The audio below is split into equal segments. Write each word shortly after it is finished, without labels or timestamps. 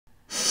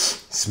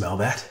Smell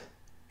that?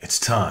 It's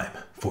time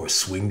for a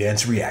swing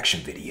dance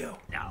reaction video.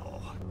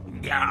 No,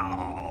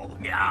 no,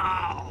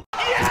 no.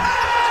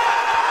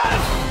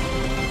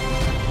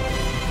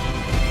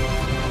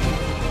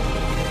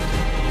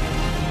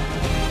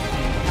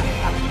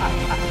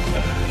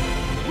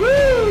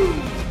 Woo!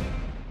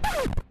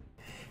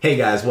 Hey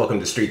guys,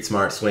 welcome to Street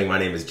Smart Swing. My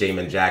name is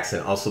Jamin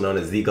Jackson, also known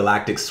as the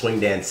Galactic Swing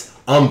Dance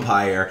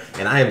Umpire,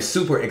 and I am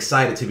super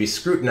excited to be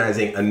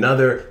scrutinizing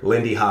another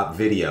Lindy Hop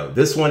video.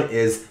 This one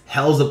is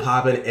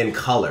Hellzapoppin in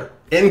color.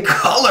 In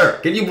color!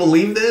 Can you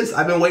believe this?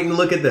 I've been waiting to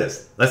look at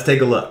this. Let's take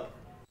a look.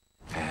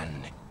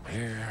 And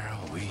here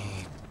we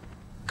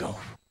go.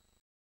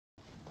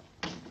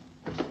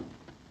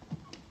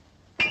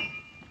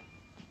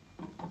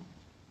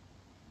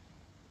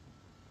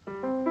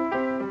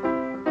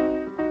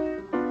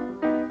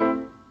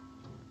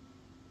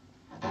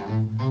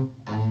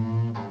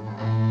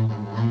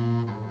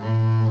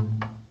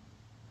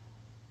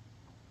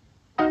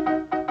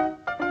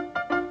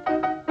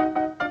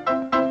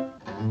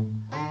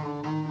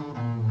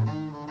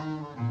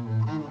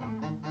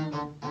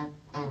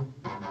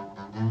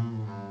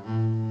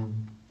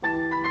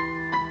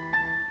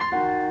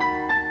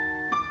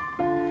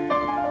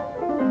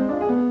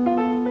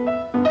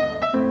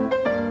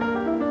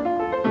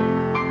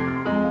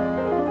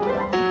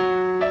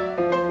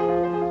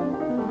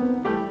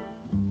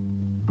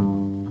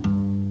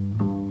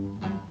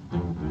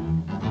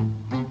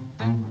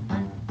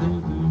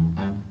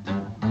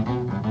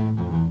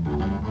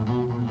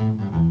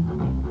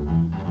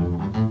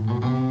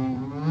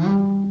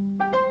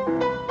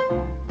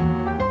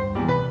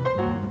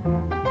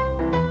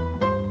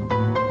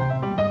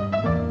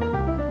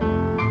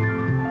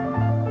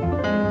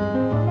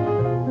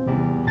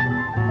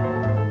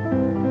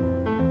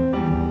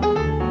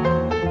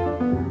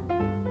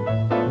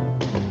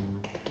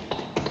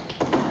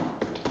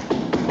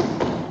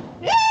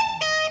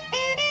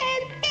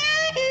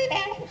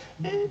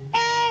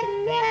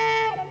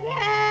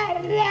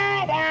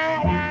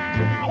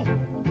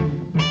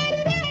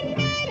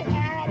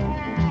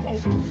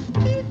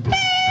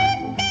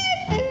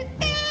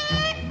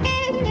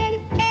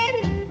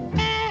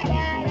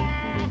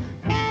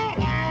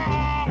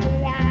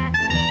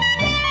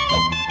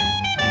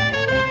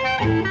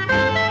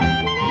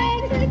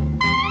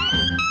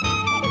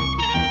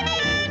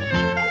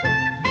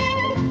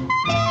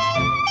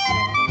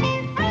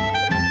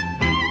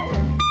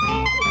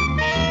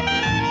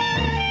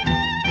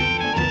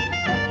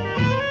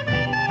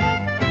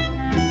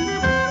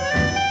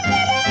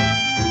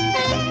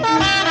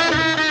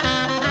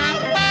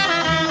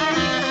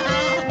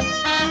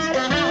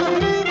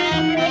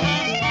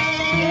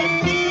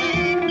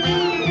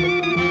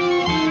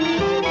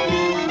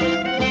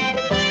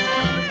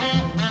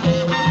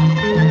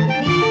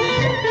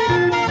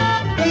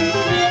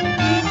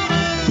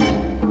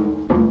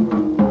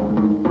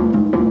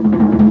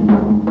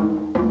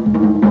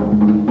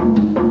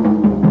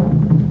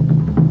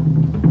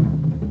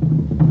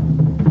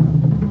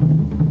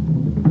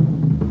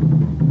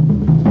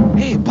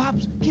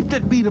 Keep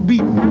that beat a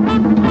beating.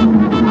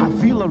 I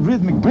feel a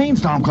rhythmic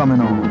brainstorm coming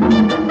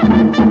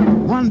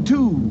on. 1,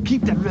 2,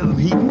 keep that rhythm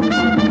heating.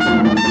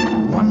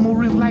 One more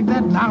riff like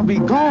that and I'll be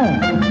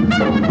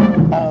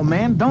gone. Oh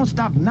man, don't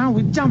stop now,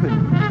 we're jumping.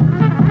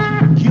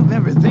 Give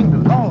everything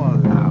the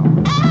Lord now.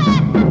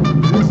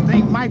 This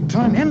thing might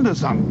turn into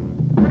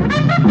something.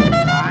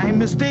 I ain't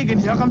mistaken,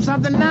 here comes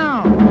something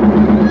now.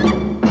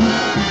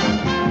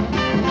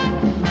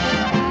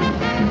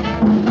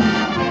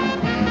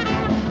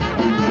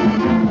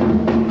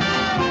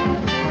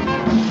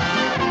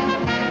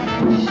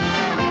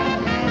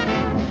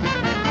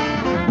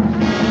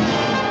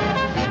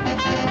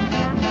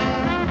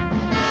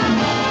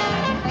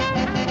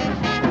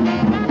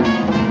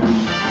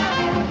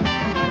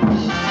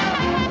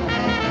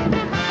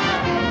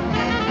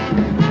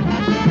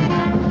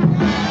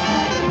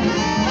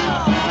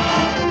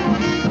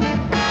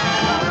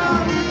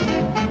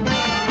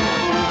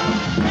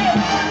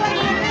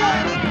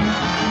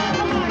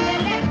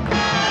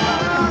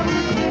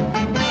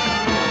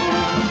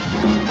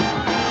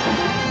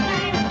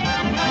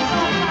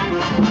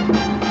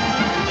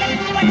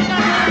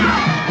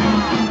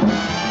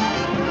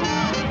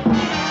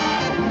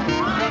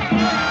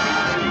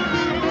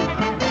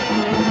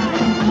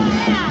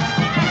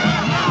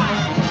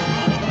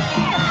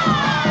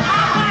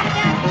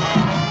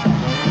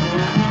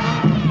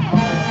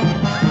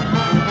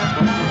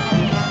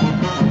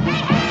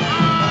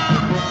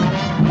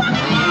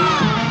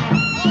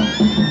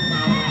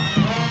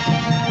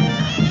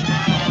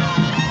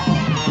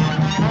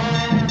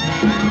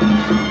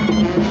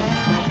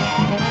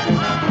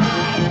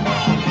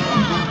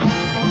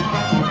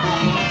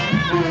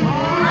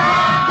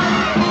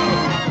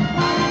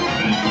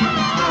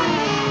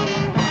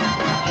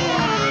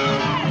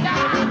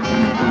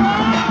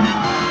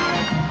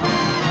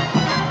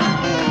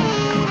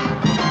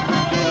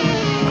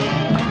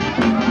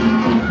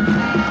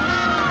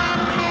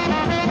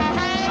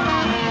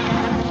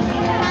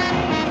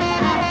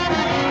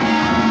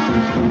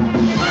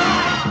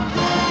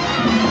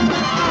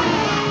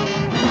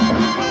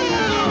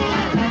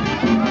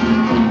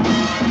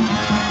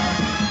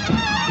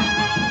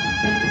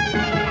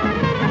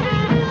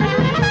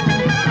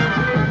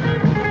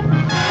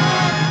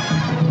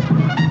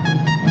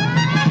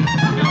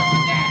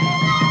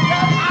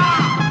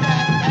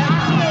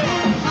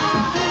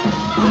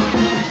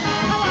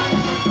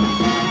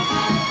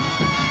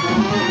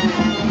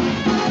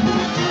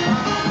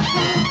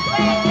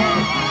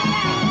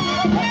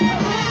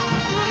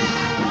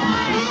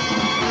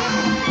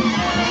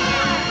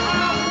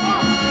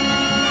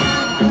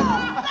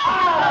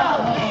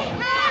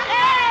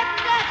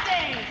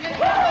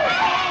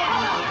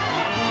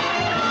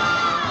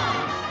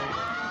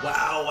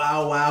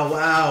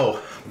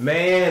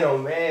 Man, oh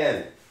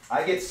man,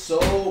 I get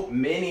so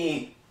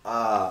many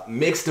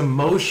mixed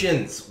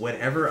emotions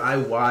whenever I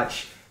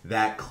watch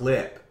that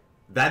clip.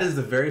 That is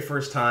the very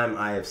first time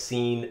I have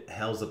seen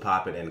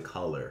Hellzapoppin in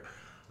color.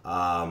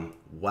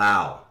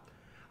 Wow.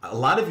 A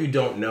lot of you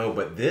don't know,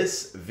 but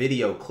this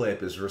video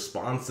clip is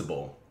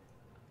responsible,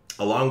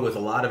 along with a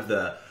lot of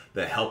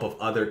the help of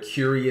other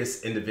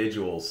curious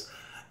individuals,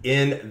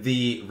 in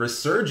the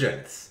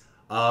resurgence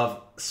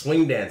of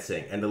swing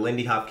dancing and the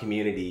Lindy Hop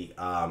community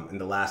in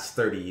the last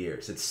 30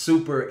 years. It's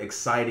super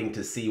exciting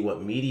to see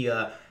what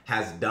media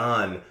has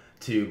done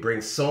to bring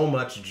so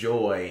much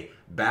joy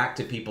back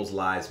to people's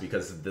lives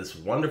because of this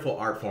wonderful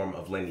art form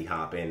of Lindy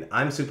Hop. And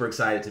I'm super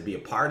excited to be a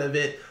part of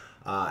it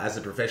as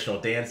a professional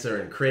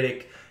dancer and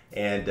critic.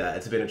 And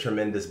it's been a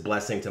tremendous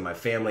blessing to my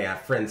family. I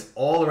have friends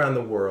all around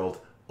the world,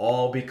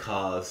 all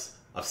because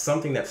of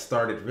something that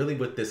started really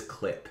with this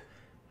clip.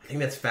 I think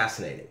that's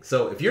fascinating.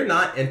 So if you're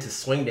not into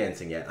swing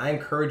dancing yet, I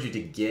encourage you to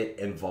get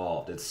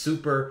involved. It's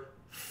super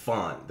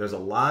fun. There's a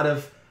lot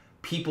of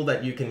people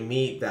that you can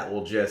meet that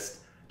will just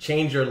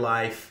change your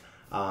life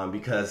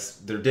because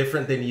they're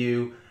different than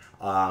you,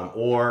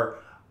 or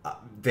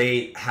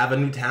they have a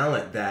new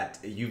talent that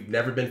you've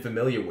never been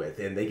familiar with,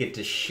 and they get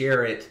to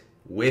share it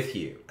with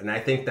you. And I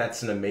think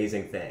that's an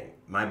amazing thing.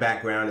 My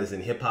background is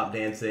in hip-hop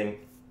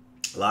dancing,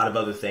 a lot of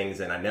other things,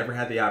 and I never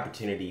had the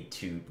opportunity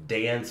to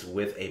dance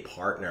with a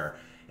partner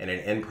in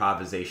an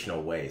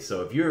improvisational way.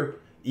 So if you're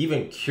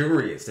even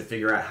curious to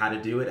figure out how to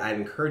do it, I'd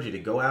encourage you to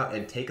go out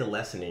and take a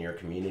lesson in your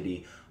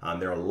community.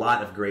 There are a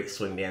lot of great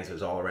swing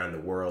dancers all around the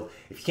world.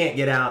 If you can't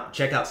get out,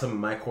 check out some of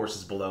my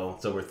courses below.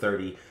 It's over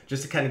 30,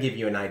 just to kind of give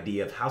you an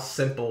idea of how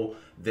simple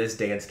this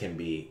dance can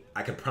be.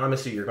 I can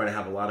promise you're going to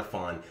have a lot of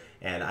fun,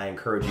 and I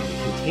encourage you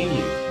to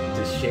continue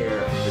to share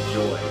the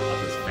joy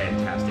of this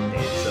fantastic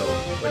dance. So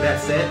with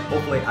that said,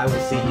 hopefully I will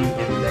see you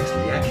in the next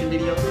reaction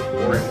video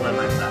or in one of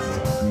my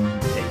classes online.